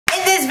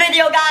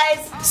video,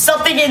 guys,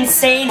 something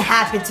insane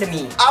happened to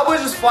me. I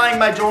was just flying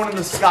my drone in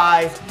the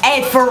sky,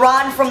 and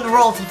Ferran from the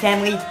royalty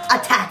family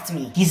attacked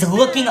me. He's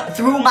looking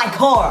through my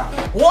car.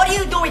 What are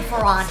you doing,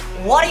 Ferran?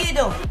 What are you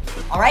doing?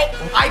 Alright?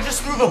 I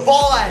just threw the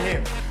ball at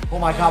him. Oh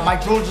my god, my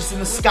drone's just in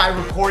the sky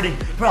recording.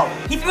 Bro,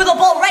 he threw the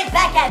ball right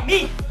back at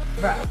me.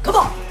 Bro, come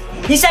on.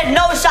 He said,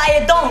 no,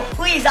 Shaya, don't.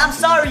 Please, I'm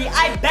sorry.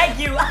 I beg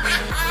you.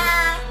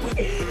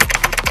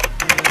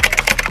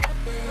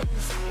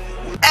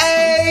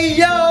 Hey,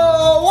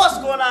 yo, what's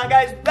going on,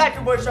 guys? Back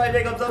to Shaya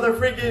Jacobs, another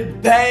freaking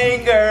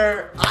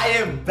banger. I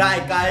am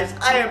back, guys.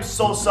 I am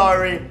so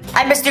sorry.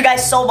 I missed you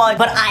guys so much,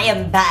 but I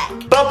am back.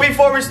 But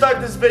before we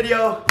start this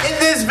video, in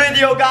this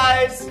video,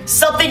 guys,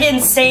 something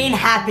insane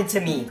happened to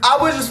me. I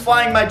was just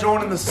flying my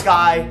drone in the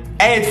sky,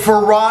 and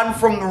Ferran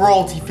from the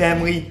royalty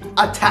family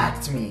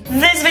attacked me.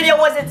 This video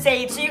was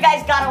insane, so you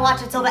guys gotta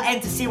watch it till the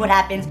end to see what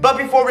happens. But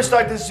before we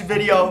start this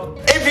video,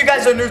 if you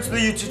guys are new to the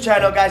YouTube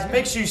channel, guys,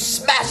 make sure you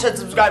smash that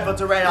subscribe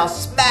button right now.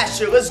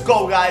 Smash it. Let's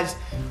go, guys.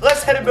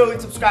 Let's hit 1 million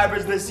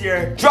subscribers this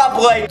year. Drop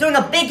a like. Doing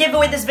a big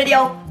giveaway this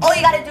video. All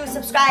you gotta do is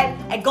subscribe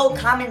and go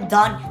comment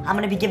done. I'm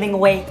gonna be giving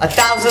away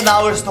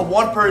 $1,000 to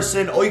one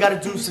person. All you gotta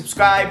do is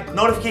subscribe,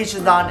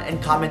 notifications on,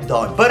 and comment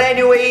done. But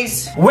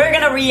anyways, we're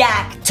gonna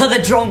react to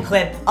the drone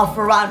clip of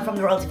Ferran from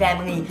the royalty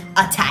family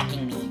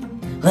attacking me.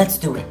 Let's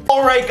do it.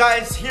 Alright,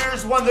 guys,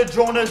 here's when the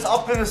drone is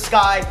up in the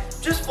sky,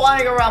 just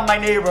flying around my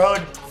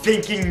neighborhood,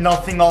 thinking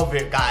nothing of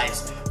it,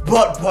 guys.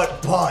 But,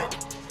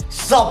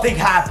 something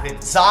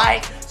happens,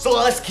 alright? So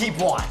let's keep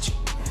watching.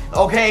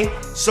 Okay?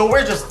 So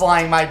we're just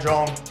flying my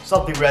drone.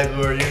 Something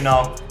regular, you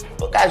know.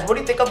 But guys, what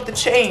do you think of the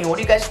chain? What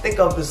do you guys think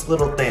of this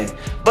little thing?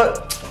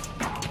 But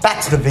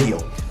back to the video.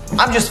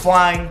 I'm just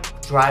flying,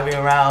 driving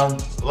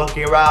around,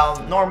 looking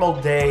around, normal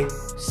day,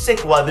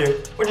 sick weather.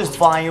 We're just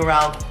flying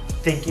around,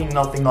 thinking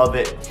nothing of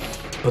it.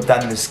 But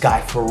then this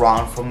guy,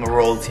 Ferran from the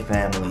royalty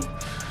family.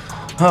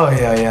 Oh,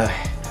 yeah.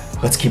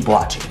 Let's keep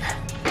watching.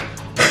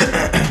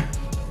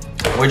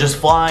 We're just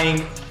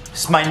flying.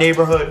 This is my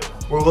neighborhood.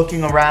 We're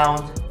looking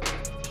around.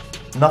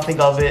 Nothing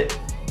of it.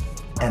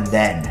 And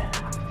then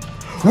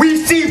we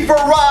see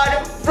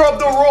Ferran from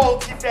the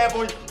royalty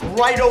family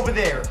right over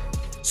there.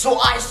 So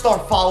I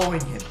start following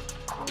him.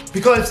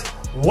 Because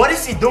what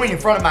is he doing in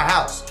front of my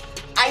house?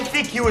 I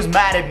think he was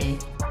mad at me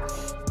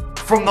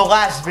from the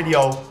last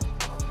video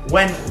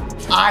when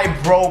I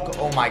broke.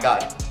 Oh my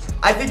god.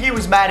 I think he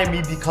was mad at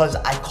me because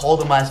I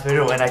called him last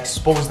video and I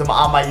exposed him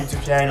on my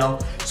YouTube channel.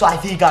 So I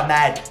think he got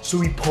mad, so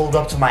he pulled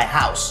up to my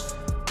house.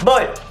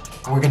 But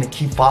we're gonna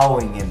keep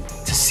following him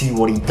to see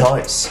what he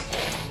does.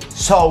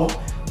 So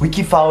we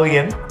keep following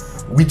him.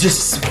 We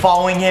just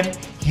following him.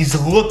 He's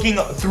looking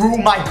through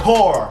my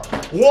car.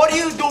 What are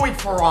you doing,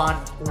 Ferran?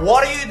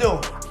 What are you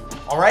doing?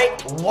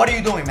 Alright? What are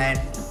you doing, man?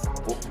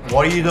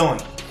 What are you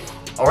doing?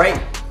 Alright?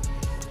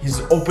 He's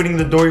opening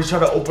the door. He's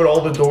trying to open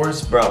all the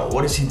doors. Bro,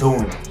 what is he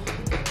doing?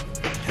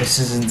 This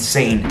is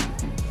insane.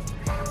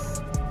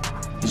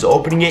 He's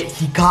opening it.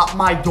 He got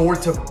my door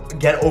to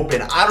get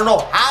open. I don't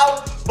know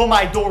how, but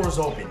my door was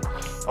open.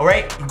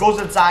 Alright? He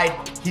goes inside.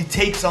 He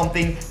takes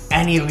something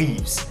and he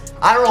leaves.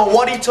 I don't know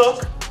what he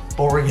took,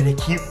 but we're gonna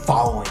keep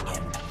following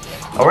him.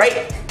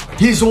 Alright?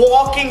 He's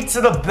walking to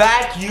the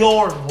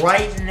backyard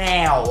right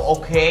now,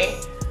 okay?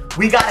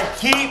 We gotta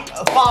keep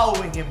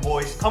following him,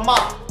 boys. Come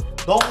on.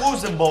 Don't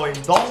lose him, boys.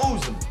 Don't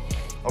lose him.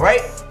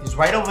 Alright? He's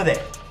right over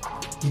there.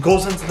 He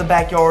goes into the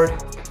backyard.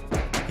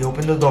 He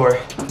opened the door.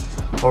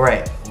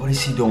 Alright, what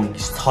is he doing?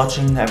 He's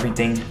touching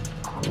everything.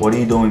 What are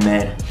you doing,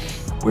 man?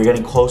 We're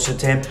getting closer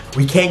to him.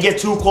 We can't get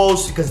too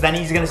close because then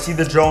he's gonna see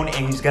the drone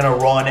and he's gonna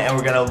run and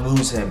we're gonna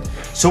lose him.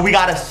 So we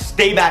gotta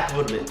stay back a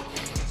little bit.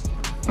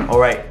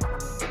 Alright.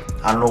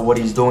 I don't know what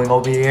he's doing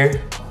over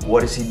here.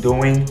 What is he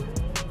doing?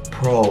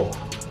 Bro,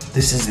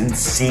 this is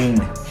insane.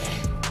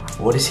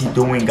 What is he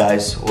doing,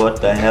 guys? What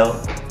the hell?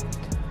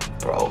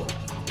 Bro,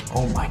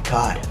 oh my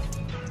god.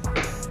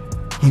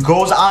 He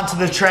goes onto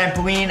the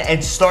trampoline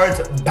and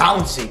starts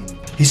bouncing.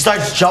 He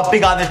starts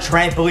jumping on the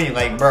trampoline.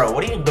 Like, bro,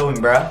 what are you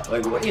doing, bro?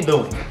 Like, what are you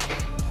doing?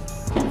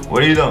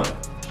 What are you doing?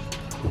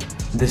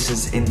 This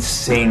is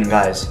insane,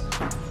 guys.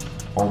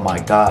 Oh my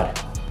god.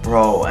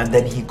 Bro, and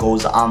then he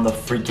goes on the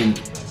freaking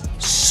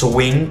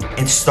swing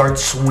and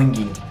starts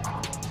swinging.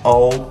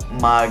 Oh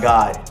my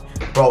god.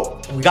 Bro,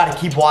 we gotta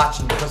keep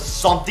watching because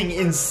something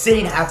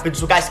insane happens.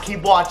 So guys,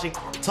 keep watching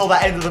till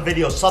the end of the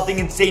video. Something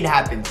insane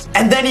happens.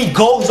 And then he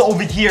goes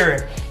over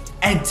here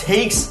and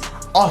takes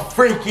a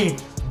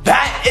freaking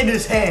bat in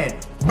his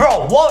hand.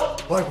 Bro,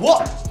 what? Like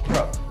what?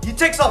 Bro, he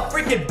takes a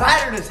freaking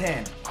bat in his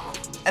hand.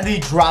 And then he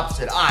drops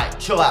it. Alright,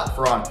 chill out,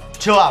 Ferran.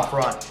 Chill out,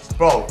 Ferran.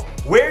 Bro,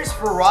 where's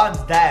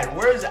Ferran's dad?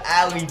 Where's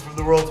Ali from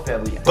the royalty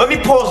family? Let me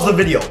pause the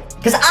video.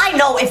 Because I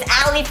know if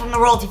Ali from the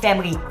royalty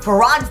family,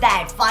 Ferran's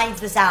dad, finds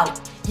this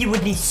out, he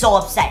would be so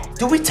upset.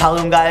 Do we tell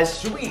him,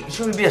 guys? Should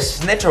we be a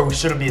snitch or we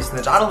shouldn't be a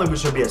snitch? I don't think we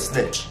should be a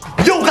snitch.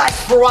 Yo, guys,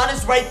 Ferran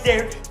is right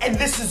there, and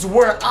this is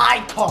where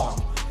I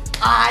come.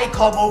 I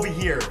come over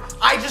here.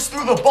 I just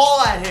threw the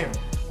ball at him.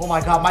 Oh my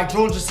God, my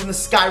drone's just in the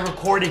sky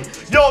recording.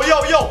 Yo,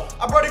 yo, yo,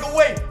 I'm running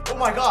away. Oh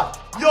my God.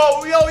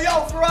 Yo, yo,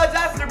 yo, Ferran's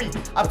after me.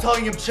 I'm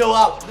telling him chill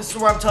out. This is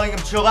where I'm telling him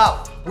chill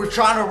out. We're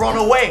trying to run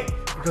away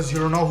because you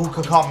don't know who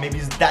could come. Maybe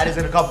his dad is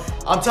gonna come.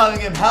 I'm telling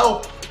him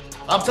help.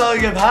 I'm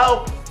telling him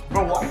help.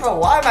 Bro,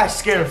 why am I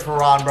scared of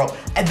Ferran, bro?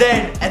 And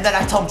then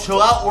I tell him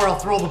chill out or I'll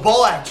throw the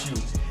ball at you.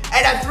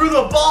 And I threw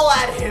the ball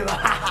at him.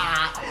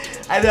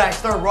 And then I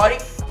start running.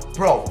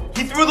 Bro,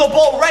 he threw the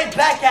ball right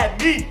back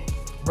at me.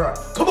 Bro,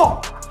 come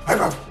on.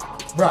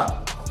 Bro,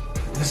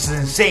 this is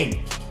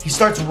insane. He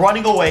starts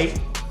running away.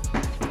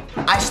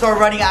 I start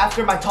running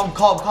after him. I tell him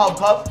come.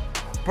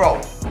 Bro,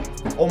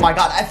 oh my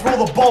God. I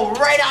throw the ball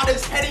right out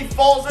his head. He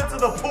falls into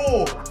the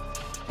pool.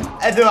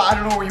 And then I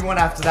don't know where he went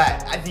after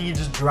that. I think he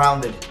just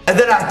drowned it. And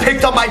then I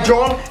picked up my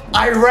drone.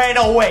 I ran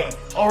away.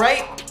 All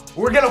right?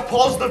 We're going to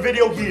pause the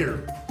video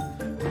here.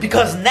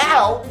 Because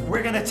now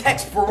we're going to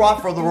text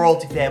Ferran from the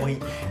royalty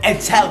family and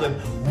tell him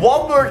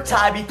one more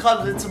time he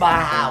comes into my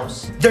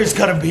house, there's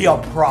going to be a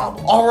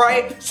problem. All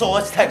right? So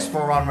let's text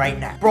Ferran right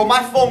now. Bro,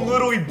 my phone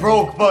literally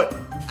broke, but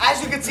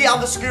as you can see on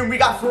the screen, we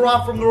got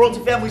Ferran from the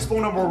royalty family's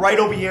phone number right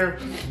over here.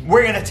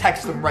 We're going to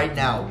text him right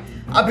now.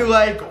 I'll be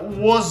like,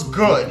 what's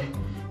good?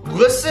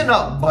 Listen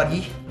up,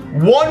 buddy.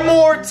 One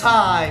more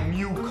time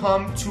you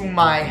come to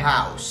my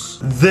house,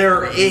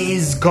 there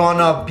is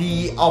gonna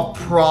be a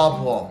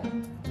problem.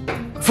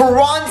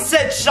 Ferran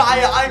said,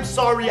 Shaya, I'm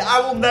sorry, I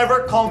will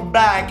never come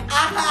back.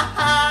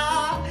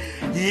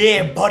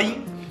 Yeah,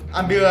 buddy.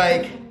 I'll be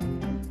like,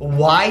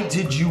 why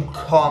did you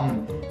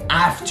come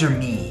after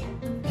me?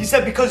 He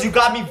said, because you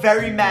got me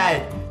very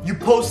mad. You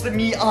posted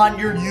me on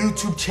your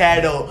YouTube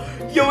channel.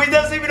 Yo, he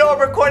doesn't even know I'm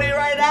recording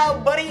right now,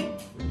 buddy.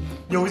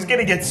 Yo, he's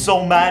gonna get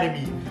so mad at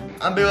me.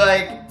 I'll be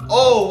like,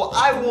 oh,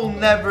 I will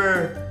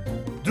never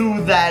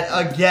do that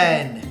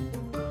again.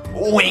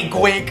 Wink,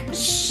 wink.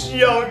 Shh,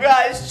 yo,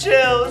 guys,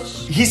 chill.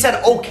 He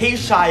said, okay,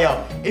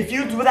 Shaya, if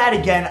you do that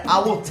again, I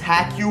will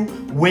attack you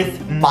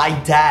with my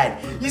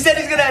dad. He said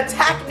he's gonna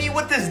attack me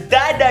with his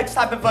dad next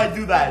time if I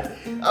do that.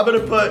 I'll be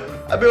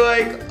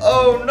like,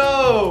 oh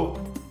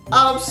no,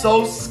 I'm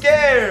so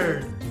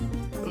scared.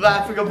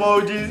 Laughing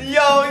emojis.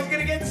 Yo, he's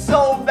gonna get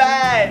so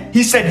bad.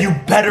 He said, you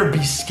better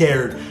be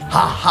scared.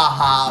 Ha ha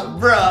ha.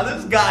 Bruh,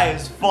 this guy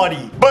is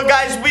funny. But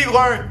guys, we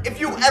learned, if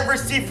you ever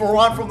see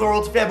Ferran from the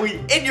royalty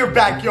family in your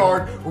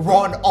backyard,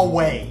 run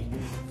away.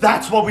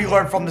 That's what we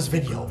learned from this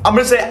video. I'm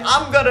gonna say,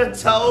 I'm gonna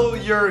tell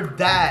your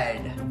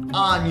dad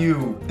on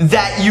you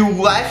that you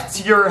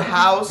left your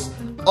house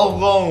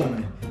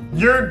alone.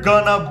 You're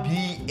gonna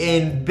be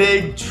in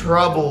big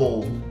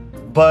trouble,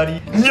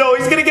 buddy. Yo,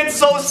 he's gonna get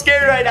so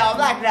scared right now. I'm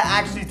not gonna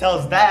actually tell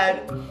his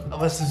dad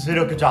unless this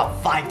video could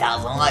drop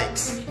 5,000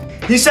 likes.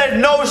 He said,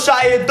 no,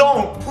 Shaya,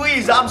 don't.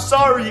 Please, I'm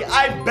sorry.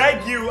 I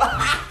beg you.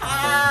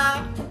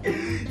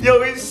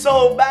 Yo, he's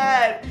so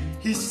bad.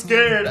 He's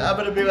scared. I'm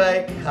gonna be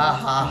like, ha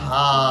ha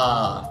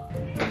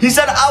ha. He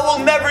said, I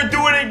will never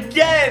do it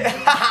again.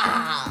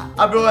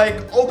 I'll be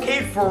like, okay,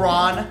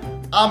 Ferran,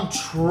 I'm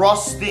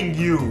trusting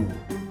you.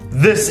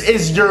 This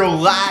is your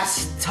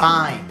last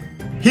time.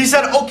 He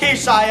said, okay,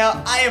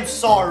 Shaya, I am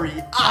sorry.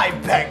 I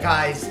bet,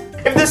 guys.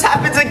 If this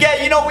happens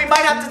again, you know, we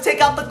might have to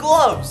take out the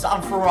gloves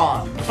on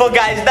Ferran. But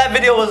guys, that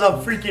video was a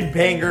freaking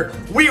banger.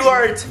 We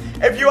learned,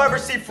 if you ever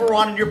see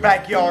Ferran in your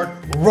backyard,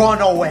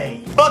 run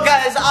away. But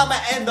guys, I'm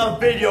gonna end the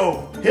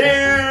video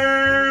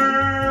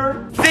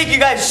here. Thank you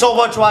guys so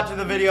much for watching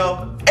the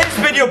video. It's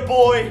been your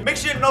boy. Make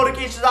sure your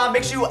notifications on.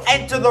 Make sure you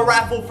enter the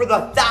raffle for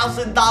the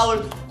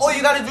 $1,000. All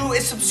you gotta do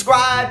is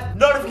subscribe,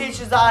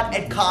 notifications on,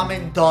 and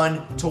comment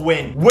done to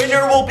win.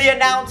 Winner will be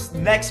announced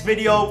next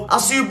video. I'll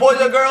see you boys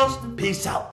and girls. Peace out.